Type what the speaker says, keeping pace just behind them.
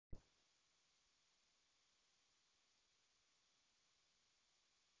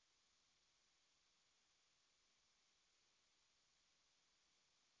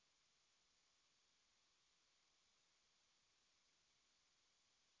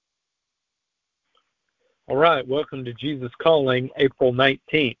All right, welcome to Jesus Calling, April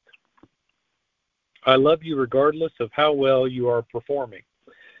 19th. I love you regardless of how well you are performing.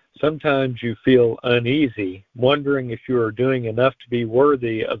 Sometimes you feel uneasy, wondering if you are doing enough to be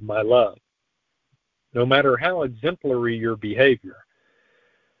worthy of my love. No matter how exemplary your behavior,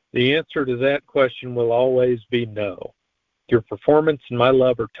 the answer to that question will always be no. Your performance and my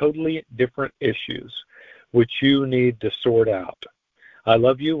love are totally different issues, which you need to sort out. I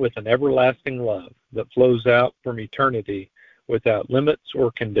love you with an everlasting love that flows out from eternity without limits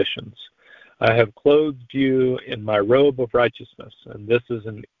or conditions. I have clothed you in my robe of righteousness, and this is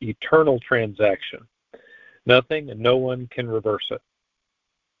an eternal transaction. Nothing and no one can reverse it.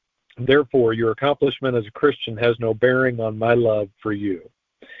 Therefore, your accomplishment as a Christian has no bearing on my love for you.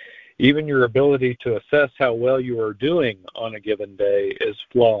 Even your ability to assess how well you are doing on a given day is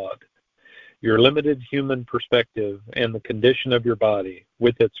flawed. Your limited human perspective and the condition of your body,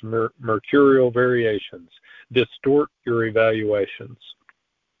 with its mercurial variations, distort your evaluations.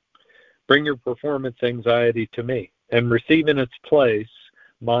 Bring your performance anxiety to me and receive in its place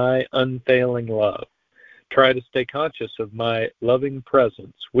my unfailing love. Try to stay conscious of my loving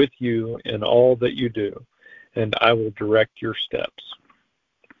presence with you in all that you do, and I will direct your steps.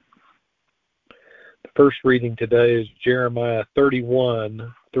 The first reading today is Jeremiah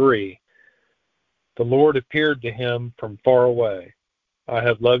 31:3. The Lord appeared to him from far away. I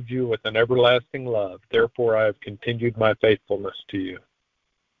have loved you with an everlasting love. Therefore, I have continued my faithfulness to you.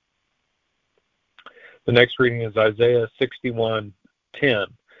 The next reading is Isaiah 61:10.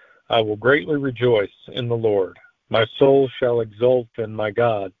 I will greatly rejoice in the Lord. My soul shall exult in my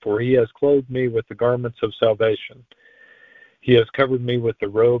God, for he has clothed me with the garments of salvation. He has covered me with the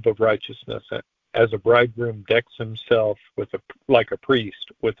robe of righteousness, as a bridegroom decks himself like a priest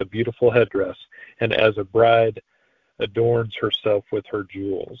with a beautiful headdress, and as a bride adorns herself with her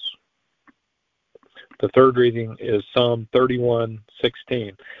jewels. The third reading is Psalm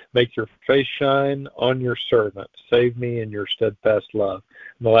 31:16. Make your face shine on your servant. Save me in your steadfast love.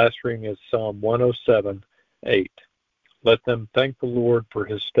 And the last reading is Psalm 107:8. Let them thank the Lord for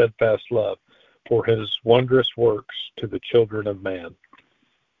his steadfast love, for his wondrous works to the children of man.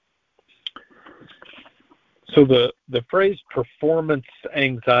 So the phrase performance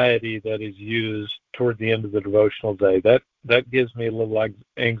anxiety that is used toward the end of the devotional day, that gives me a little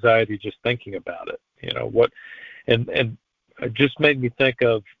anxiety just thinking about it. You know, and it just made me think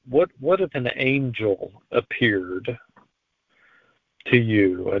of what if an angel appeared to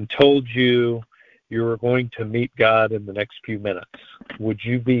you and told you you were going to meet God in the next few minutes? Would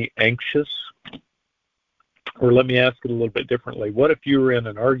you be anxious? Or let me ask it a little bit differently. What if you were in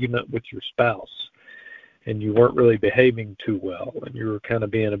an argument with your spouse and you weren't really behaving too well, and you were kind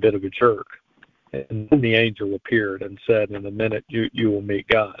of being a bit of a jerk, and then the angel appeared and said, in a minute you will meet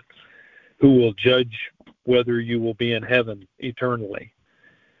God, who will judge whether you will be in heaven eternally?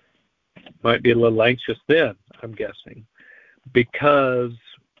 Might be a little anxious then, I'm guessing, because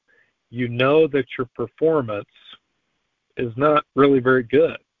you know that your performance is not really very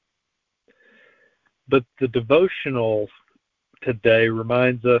good. But the devotional today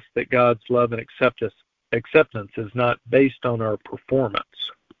reminds us that God's love and acceptance is not based on our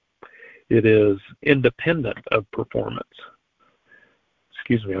performance. It is independent of performance.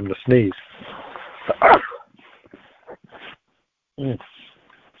 Excuse me, I'm going to sneeze.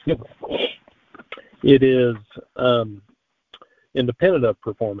 It is independent of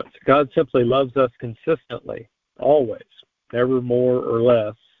performance. God simply loves us consistently, always, never more or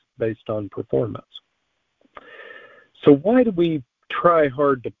less based on performance. So why do we try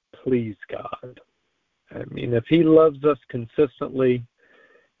hard to please God? I mean, if he loves us consistently,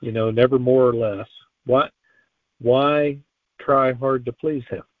 never more or less, why try hard to please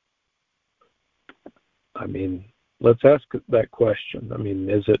him? I mean, let's ask that question. I mean,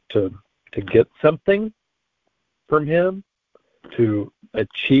 is it to get something from him, to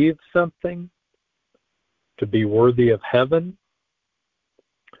achieve something, to be worthy of heaven?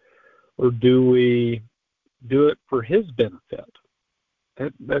 Or do we do it for his benefit?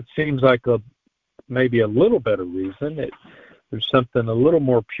 That seems like maybe a little better reason. There's something a little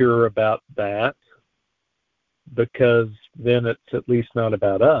more pure about that, because then it's at least not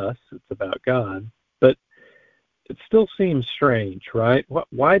about us, it's about God. But it still seems strange, right?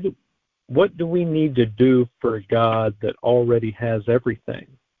 What do we need to do for a God that already has everything?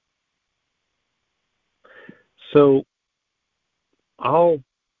 So I'll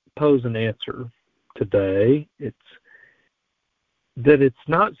pose an answer today. It's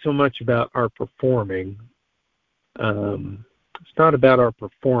not so much about our performing. It's not about our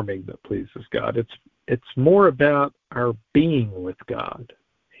performing that pleases God. It's more about our being with God.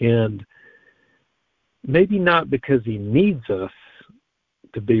 And maybe not because he needs us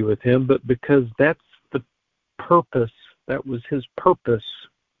to be with him, but because that's the purpose, that was his purpose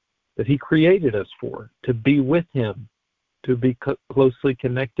that he created us for, to be with him, to be closely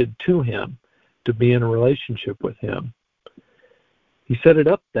connected to him, to be in a relationship with him. He set it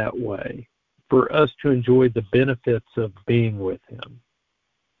up that way for us to enjoy the benefits of being with him.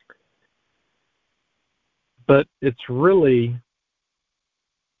 But it's really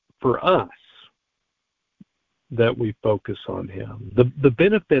for us that we focus on him. The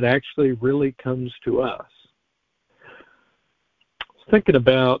benefit actually really comes to us. I was thinking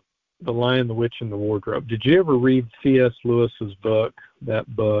about The Lion, the Witch, and the Wardrobe. Did you ever read C.S. Lewis's book,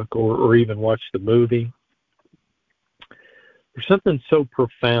 or even watch the movie? There's something so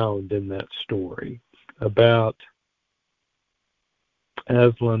profound in that story about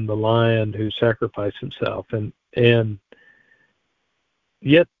Aslan, the lion who sacrificed himself, and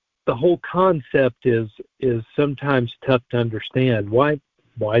yet the whole concept is sometimes tough to understand. Why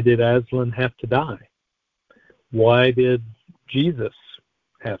did Aslan have to die? Why did Jesus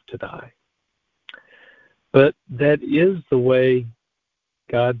have to die? But that is the way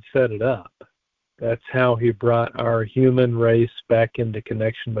God set it up. That's how he brought our human race back into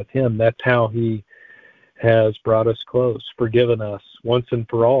connection with him. That's how he has brought us close, forgiven us once and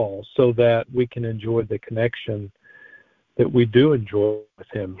for all, so that we can enjoy the connection that we do enjoy with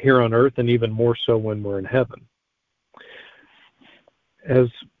him here on earth, and even more so when we're in heaven. As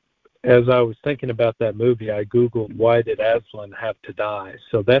I was thinking about that movie, I Googled, why did Aslan have to die?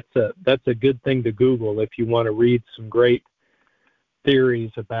 So that's a good thing to Google if you want to read some great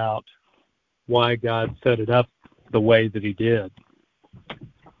theories about why God set it up the way that he did.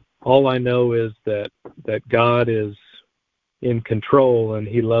 All I know is that God is in control, and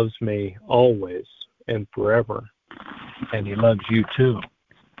he loves me always and forever, and he loves you too.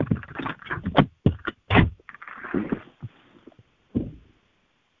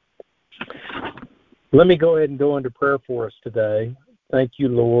 Let me go ahead and go into prayer for us today. Thank you,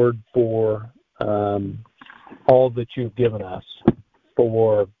 Lord, for all that you've given us,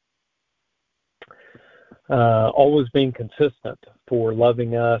 for always being consistent, for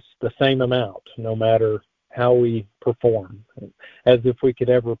loving us the same amount, no matter how we perform, as if we could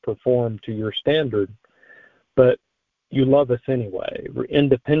ever perform to your standard. But you love us anyway. We're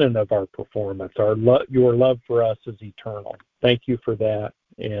independent of our performance. Your love for us is eternal. Thank you for that,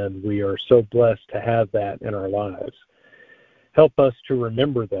 and we are so blessed to have that in our lives. Help us to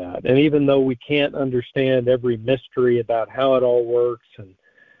remember that. And even though we can't understand every mystery about how it all works and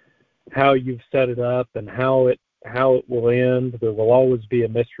how you've set it up and how it will end, there will always be a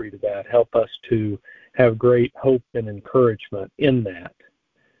mystery to that. Help us to have great hope and encouragement in that.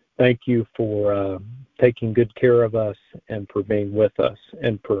 Thank you for taking good care of us and for being with us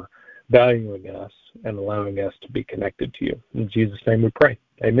and for valuing us and allowing us to be connected to you. In Jesus' name we pray.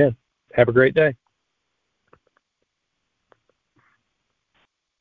 Amen. Have a great day.